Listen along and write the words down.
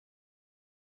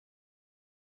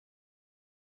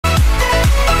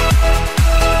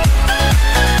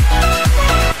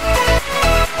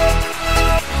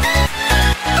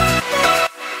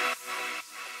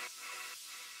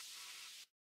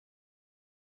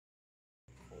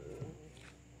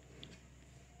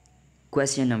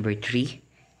Question number 3.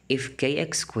 If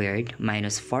kx squared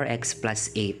minus 4x plus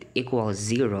 8 equals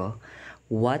 0,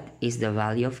 what is the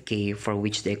value of k for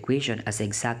which the equation has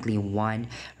exactly one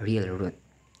real root?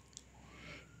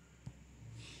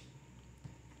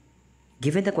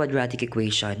 Given the quadratic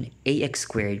equation ax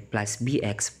squared plus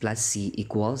bx plus c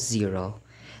equals 0,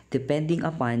 depending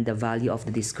upon the value of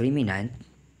the discriminant,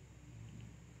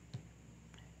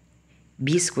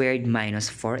 b squared minus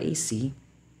 4ac,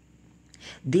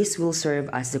 this will serve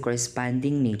as the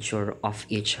corresponding nature of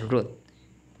each root.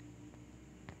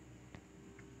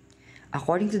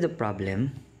 According to the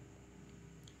problem,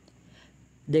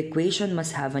 the equation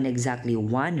must have an exactly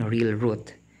one real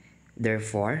root.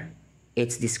 Therefore,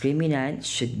 its discriminant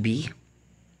should be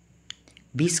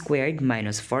b squared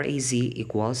minus 4az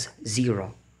equals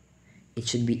 0. It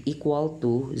should be equal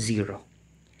to 0.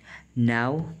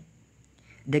 Now,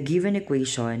 the given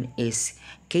equation is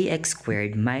kx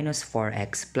squared minus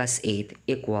 4x plus 8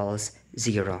 equals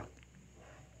 0.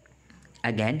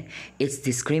 Again, its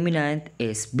discriminant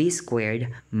is b squared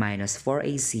minus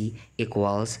 4ac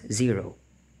equals 0.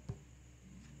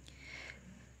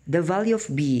 The value of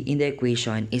b in the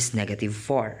equation is negative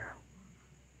 4.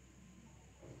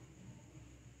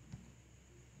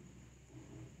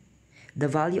 The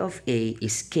value of a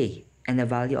is k and the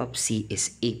value of c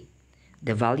is 8.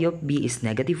 The value of b is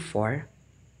negative 4.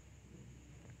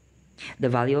 The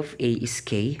value of a is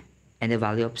k and the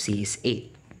value of c is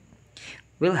 8.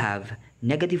 We'll have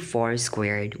negative 4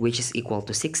 squared, which is equal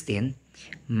to 16,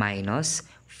 minus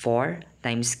 4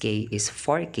 times k is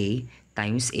 4k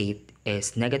times 8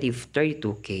 is negative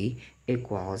 32k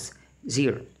equals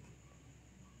 0.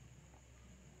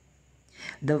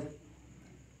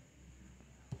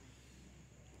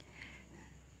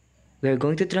 We're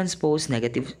going to transpose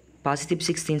positive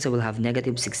 16, so we'll have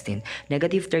negative 16.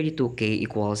 Negative 32k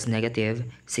equals negative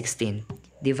 16.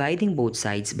 Dividing both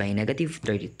sides by negative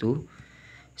 32,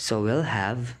 so we'll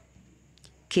have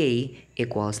k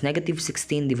equals negative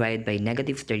 16 divided by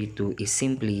negative 32 is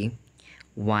simply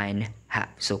 1/2.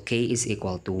 So k is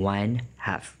equal to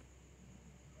 1/2.